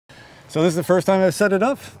So this is the first time I've set it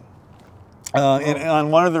up. And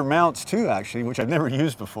on one of their mounts too, actually, which I've never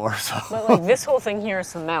used before. So. But like this whole thing here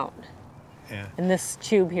is the mount. Yeah. And this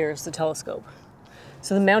tube here is the telescope.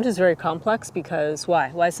 So the mount is very complex because why?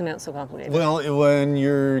 Why is the mount so complicated? Well, when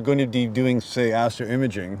you're going to be doing, say,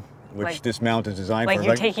 astroimaging, which like, this mount is designed for. Like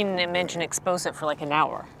you're taking an image and expose it for like an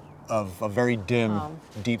hour. Of very dim,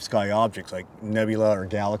 deep sky objects like nebula or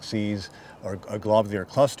galaxies or globular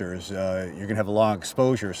clusters, you're going to have a long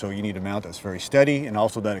exposure, so you need a mount that's very steady and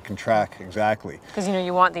also that it can track exactly. Because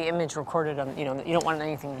you want the image recorded on, you don't want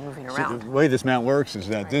anything moving around. So the way this mount works is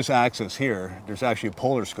that this axis here, there's actually a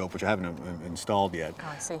polar scope, which I haven't installed yet.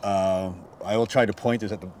 Oh, I see. I will try to point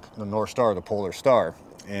this at the North Star, the polar star.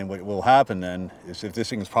 And what will happen then is if this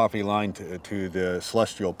thing is properly aligned to the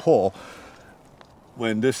celestial pole,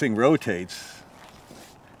 when this thing rotates,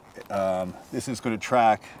 this is going to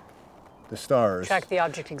track the stars. Track the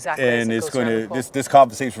object exactly. And it's going to, this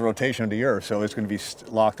compensates for rotation of the Earth, so it's going to be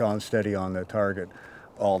locked on steady on the target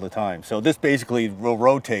all the time. So this basically will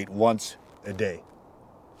rotate once a day.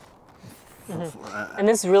 And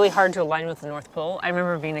this is really hard to align with the North Pole. I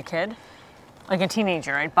remember being a kid, like a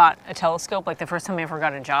teenager, I bought a telescope. Like the first time I ever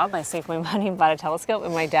got a job, I saved my money and bought a telescope,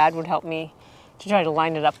 and my dad would help me to try to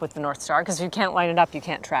line it up with the North Star, because if you can't line it up, you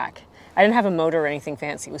can't track. I didn't have a motor or anything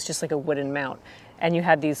fancy. It was just like a wooden mount. And you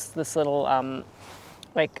had this little,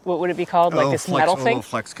 like, what would it be called? Like this metal thing? A little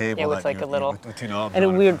flex cable. Yeah, with like a little, with two knobs and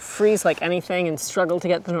on we would freeze like anything and struggle to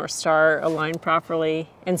get the North Star aligned properly.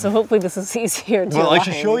 And so hopefully this is easier to align. Well, I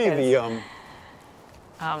should show you the...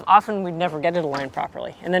 often we'd never get it aligned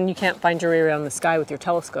properly. And then you can't find your way around the sky with your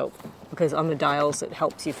telescope, because on the dials it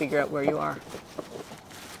helps you figure out where you are.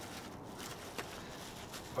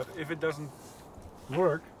 But if it doesn't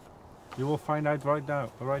work, you will find out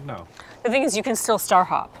right now. The thing is, you can still star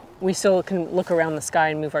hop. We still can look around the sky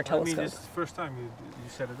and move our telescope. I mean, it's the first time you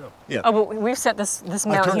set it up. Yeah. Oh, but we've set this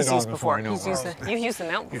mount he's used before. You've used the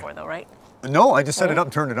mount before, though, right? No, I just set it up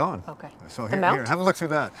and turned it on. Okay. So the here, mount? have a look through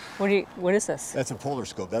that. What is this? That's a polar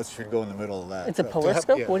scope. That should go in the middle of that. It's a polar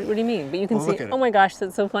scope? Yeah. What do you mean? But you can see. Look at it. Oh my gosh,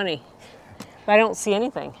 that's so funny. But I don't see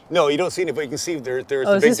anything. No, you don't see it, but you can see there's the Big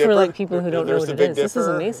Dipper. Oh, is this for like people who don't know what it is? This is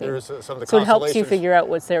amazing. There's some of the so it helps you constellations. figure out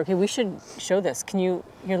what's there. Okay, we should show this. Can you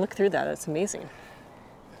look through that? That's amazing.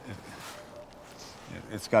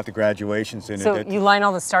 It's got the graduations in it. So you line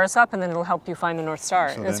all the stars up, and then it'll help you find the North Star.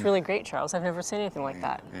 So That's then- really great, Charles. I've never seen anything like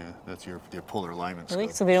that. Yeah, that's your polar alignment Really?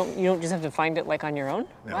 scope. So you don't just have to find it like on your own?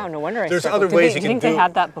 No. Wow, no wonder I There's struggled. other ways Do you you can think they do-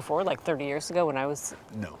 had that before, like 30 years ago when I was...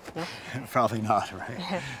 No, No? probably not,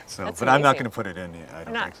 right? So, That's but I'm not amazing. going to put it in. I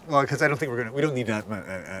don't not? think so. Well, because I don't think we don't need that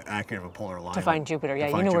accurate of a polar alignment To find Jupiter, yeah, to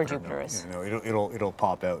you find know where Jupiter, Jupiter is. No, it'll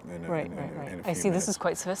pop out in a, Right, in, right, in right. a I few see, this minutes. is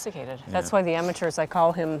quite sophisticated. That's why the amateurs, I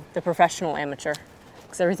call him the professional amateur,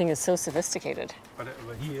 because everything is so sophisticated. But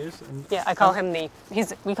he is. And Yeah, I call him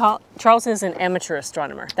Charles is an amateur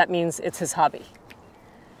astronomer. That means it's his hobby.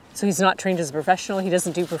 So he's not trained as a professional, he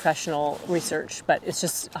doesn't do professional research, but it's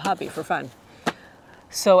just a hobby for fun.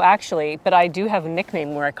 So actually, but I do have a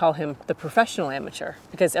nickname where I call him the professional amateur,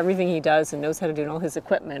 because everything he does and knows how to do and all his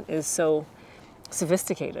equipment is so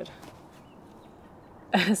sophisticated.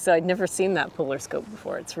 So I'd never seen that polar scope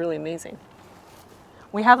before. It's really amazing.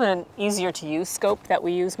 We have an easier to use scope that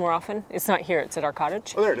we use more often. It's not here, it's at our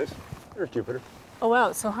cottage. Oh, there it is. There's Jupiter. Oh wow,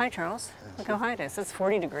 it's so high, Charles. Look how high it is. It's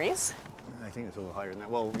 40 degrees. I think it's a little higher than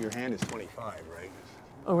that. Well, your hand is 25, right?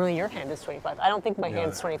 Oh really, your hand is 25. I don't think my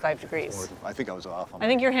hand's 25 degrees. I think I was off on I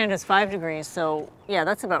think your hand is 5 degrees, so yeah,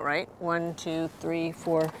 that's about right. 1, 2, 3,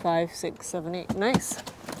 4, 5, 6, 7, 8. Nice.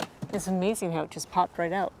 It's amazing how it just popped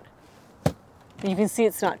right out. But you can see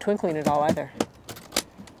it's not twinkling at all either.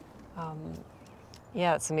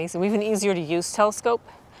 Yeah, it's amazing. We have an easier to use telescope.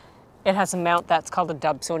 It has a mount that's called a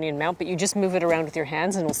Dobsonian mount, but you just move it around with your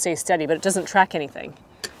hands and it'll stay steady, but it doesn't track anything.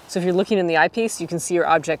 So if you're looking in the eyepiece, you can see your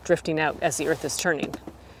object drifting out as the Earth is turning.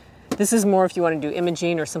 This is more if you want to do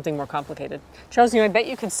imaging or something more complicated. Charles, I bet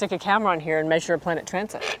you could stick a camera on here and measure a planet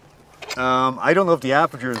transit. I don't know if the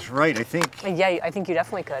aperture is right. I think... Yeah, I think you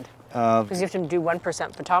definitely could. Because you have to do 1%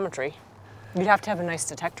 photometry. You'd have to have a nice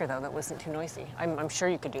detector, though, that wasn't too noisy. I'm sure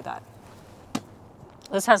you could do that.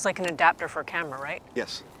 This has like an adapter for a camera, right?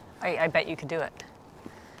 Yes. I bet you could do it.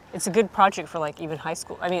 It's a good project for like even high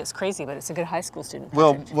school. I mean, it's crazy, but it's a good high school student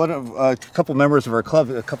project. Well, a couple members of our club,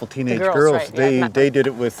 a couple teenage girls, right. Yeah, they did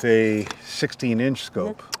it with a 16-inch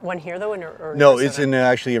scope. One here, though, or No, it's in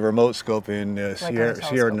actually a remote scope in Like on a Sierra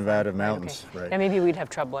telescope, Nevada right, mountains. okay. Right. Yeah, maybe we'd have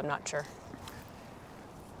trouble. I'm not sure.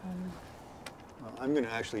 Well, I'm going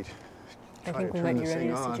to actually I try think to we might turn be this ready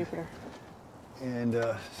thing to see on Jupiter.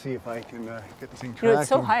 and see if I can get the thing tracking. You know, it's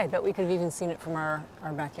so high. I bet we could have even seen it from our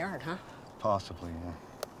backyard, huh? Possibly, yeah.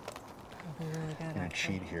 Be really good, I'm gonna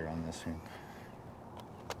actually. cheat here on this one.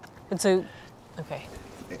 And so, okay.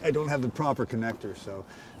 I don't have the proper connector, so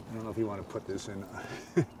I don't know if you want to put this in.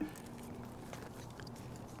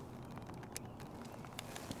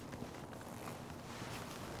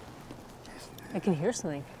 I can hear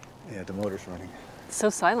something. Yeah, the motor's running. It's so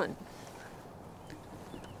silent.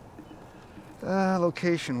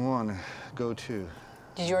 Location 1, go to.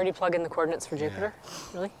 Did you already plug in the coordinates for Jupiter?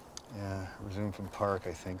 Really? Yeah, resume from park,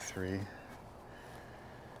 I think 3.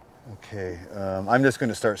 Okay, I'm just going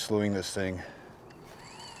to start slewing this thing.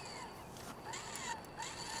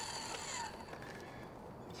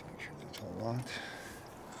 Let's make sure that's all locked.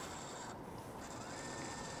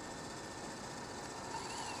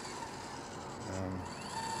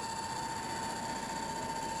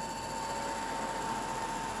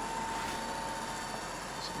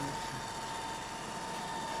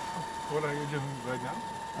 What are you doing right now?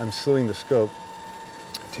 I'm slewing the scope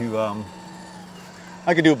to,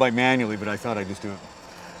 I could do it by manually, but I thought I'd just do it.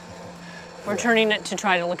 We're turning it to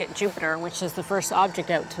try to look at Jupiter, which is the first object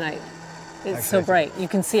out tonight. It's Actually, so bright. You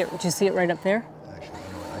can see it. Did you see it right up there? Actually,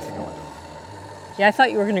 you know what, I think I want to. Yeah, I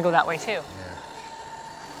thought you were going to go that way too. Yeah.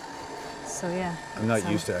 So yeah. I'm not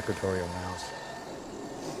used to equatorial mouse.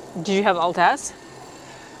 Did you have Alt-Az?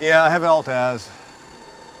 Yeah, I have Alt-Az.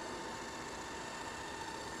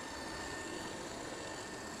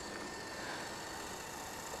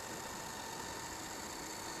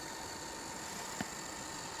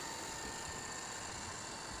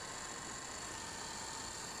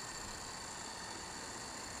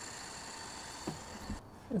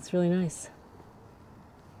 It's really nice.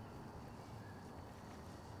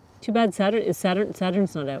 Too bad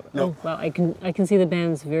Saturn's not out. Nope. Oh, wow, I can see the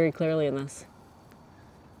bands very clearly in this.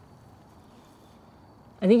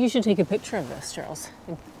 I think you should take a picture of this, Charles,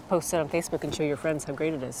 and post it on Facebook and show your friends how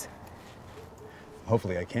great it is.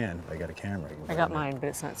 Hopefully I can. I got a camera. I got mine, but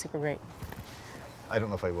it's not super great. I don't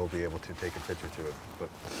know if I will be able to take a picture to it, but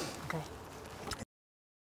Okay.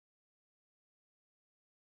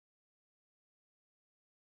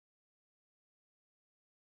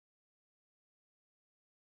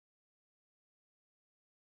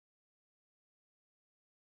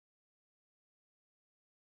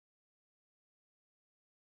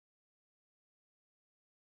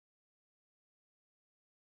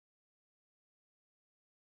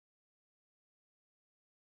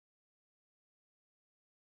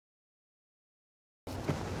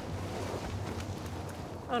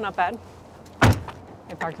 Oh, not bad.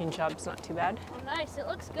 My parking job's not too bad. Oh, nice. It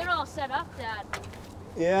looks good all set up, Dad.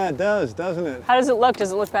 yeah, it does, doesn't it? How does it look?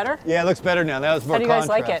 Does it look better? Yeah, it looks better now. That was more How do you guys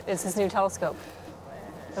contrast. like it? It's this new telescope.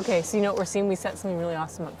 Okay, so you know what we're seeing? We set something really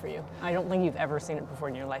awesome up for you. I don't think you've ever seen it before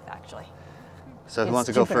in your life, actually. So who It's wants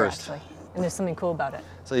to go Jupiter, first? Actually. And there's something cool about it.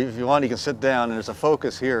 So if you want, you can sit down, and there's a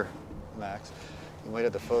focus here, Max. You might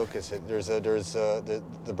have to focus it. There's the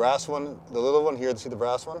brass one, the little one here. See the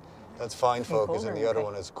brass one? That's fine Pretty focus, cool, and or the other okay?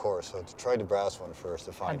 one is coarse. So try the brass one first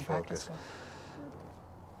to find How'd you practice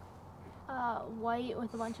focus. White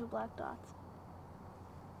with a bunch of black dots.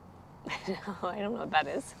 No, I don't know what that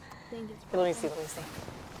is. I think it's Here, let me see, let me see.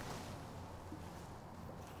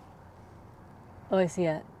 Oh, I see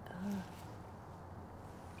it.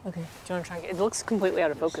 Okay, do you want to try and get, it looks completely out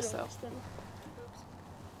of focus though.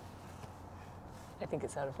 I think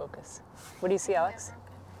it's out of focus. What do you see, Alex?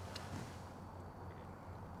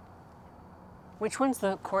 Which one's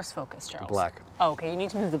the coarse focus, Charles? Black. Oh, okay, you need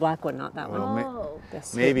to move the black one, not that one. Well, Oh.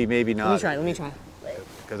 This. Maybe, maybe not. Let me try, let me try.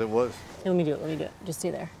 Because it was. Let me do it, Just stay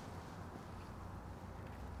there.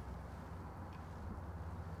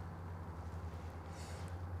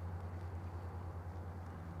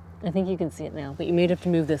 I think you can see it now, but you may have to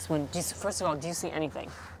move this one. First of all, do you see anything?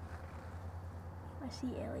 I see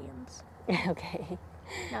aliens. Okay.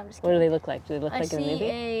 No, I'm just What do kidding. they look like? Do they look I like a see movie?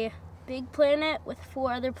 a big planet with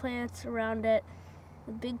 4 other planets around it.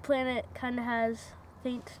 The big planet kind of has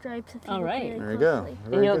faint stripes if you All look right. really There you go. closely. And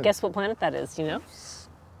Very you know, good. guess what planet that is? Do you know?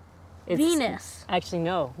 It's, Venus. Actually,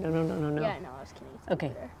 no. No. Yeah, no, I was kidding. It's Okay.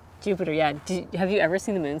 Jupiter. Jupiter, yeah. Have you ever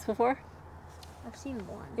seen the moons before? I've seen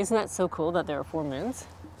one. Isn't that so cool that there are 4 moons?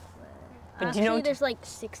 But Actually, do you know there's like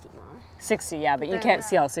 60, Mom. 60? Yeah, but you They're- can't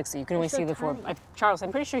see all 60. You can only they're so see the 4. tiny. Charles, I'm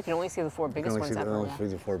pretty sure you can only see the 4 You can biggest only ones see ever. only Yeah. see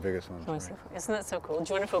the 4 biggest ones. Can only see right. the 4. Isn't that so cool? Do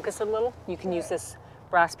you want to focus it a little? You can use this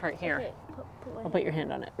brass part here. Okay, put I'll put your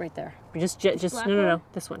hand on it right there. Just Black no, one?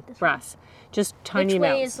 this one, This one? brass. Just tiny Which way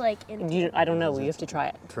amounts. is like in? I don't know. You have to try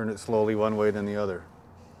it. Turn it slowly one way, then the other.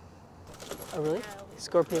 Oh really?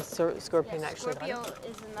 Scorpion Yeah, actually. got it. Scorpio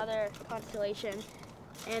is another constellation,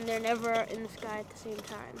 and they're never in the sky at the same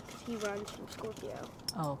time because he runs from Scorpio.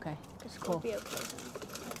 Oh okay. Because Cool. Scorpio kills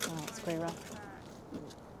him. Oh, it's pretty rough.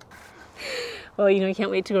 Well, you know, I can't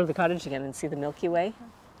wait to go to the cottage again and see the Milky Way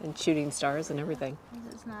and shooting stars and everything.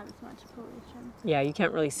 Because it's not as much pollution. Yeah, you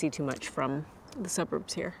can't really see too much from the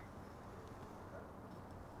suburbs here.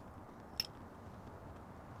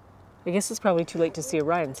 I guess it's probably too late to see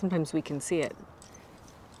Orion. Sometimes we can see it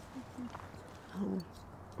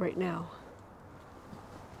right now.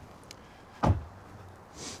 How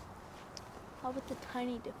about the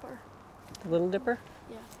Tiny Dipper? The Little Dipper?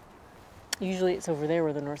 Yeah. Usually it's over there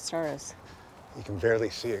where the North Star is. You can barely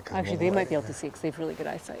see it. Actually, they might be able to see because they have really good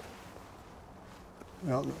eyesight.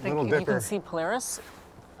 Well, Like, Little if you Dipper. can see Polaris,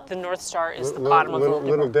 the North Star is the bottom of the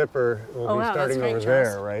Little Dipper will Oh, be wow, that's starting great, over Charles.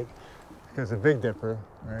 there, right? Because the Big Dipper,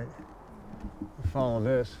 right? You follow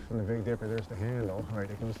this from the Big Dipper, there's the handle, right?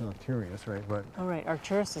 It goes to Arcturus, right? But Oh, right.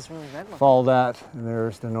 Arcturus is really red looking. follow that, and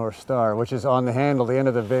there's the North Star, which is on the handle, the end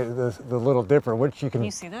of the Little Dipper, which you Can can.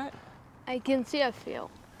 you see that? I can see a few.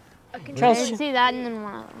 I can Charles, see that and then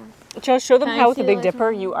one other one. Charles, show them Can I how with the see Big those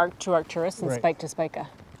Dipper ones? you arc to Arcturus and Right. spike to Spica.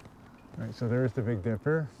 Right, so there's the Big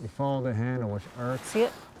Dipper. You follow the handle, which arcs See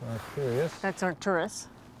it? to Arcturus, That's Arcturus.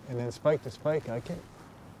 and then spike to Spica. I can't.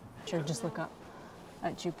 Sure, just look up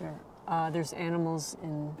at Jupiter. There's animals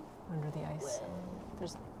under the ice.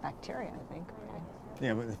 There's bacteria, I think.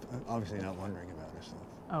 Yeah, but obviously not wondering about this stuff.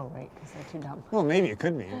 Oh, right, because they're too dumb. Well, maybe it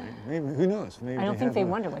could be. Right? Maybe who knows? Maybe I don't think have they a-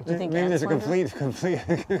 wonder. Like, do you think maybe there's a ants wonder?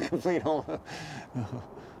 complete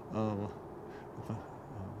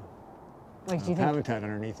Like, do you think? habitat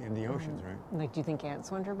underneath in the oceans, right? Like, do you think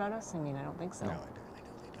ants wonder about us? I mean, I don't think so. No, I really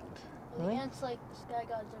don't. The Really? ants like the sky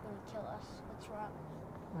gods are gonna kill us. What's wrong?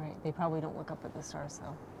 Right? They probably don't look up at the stars,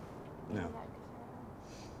 though. No. That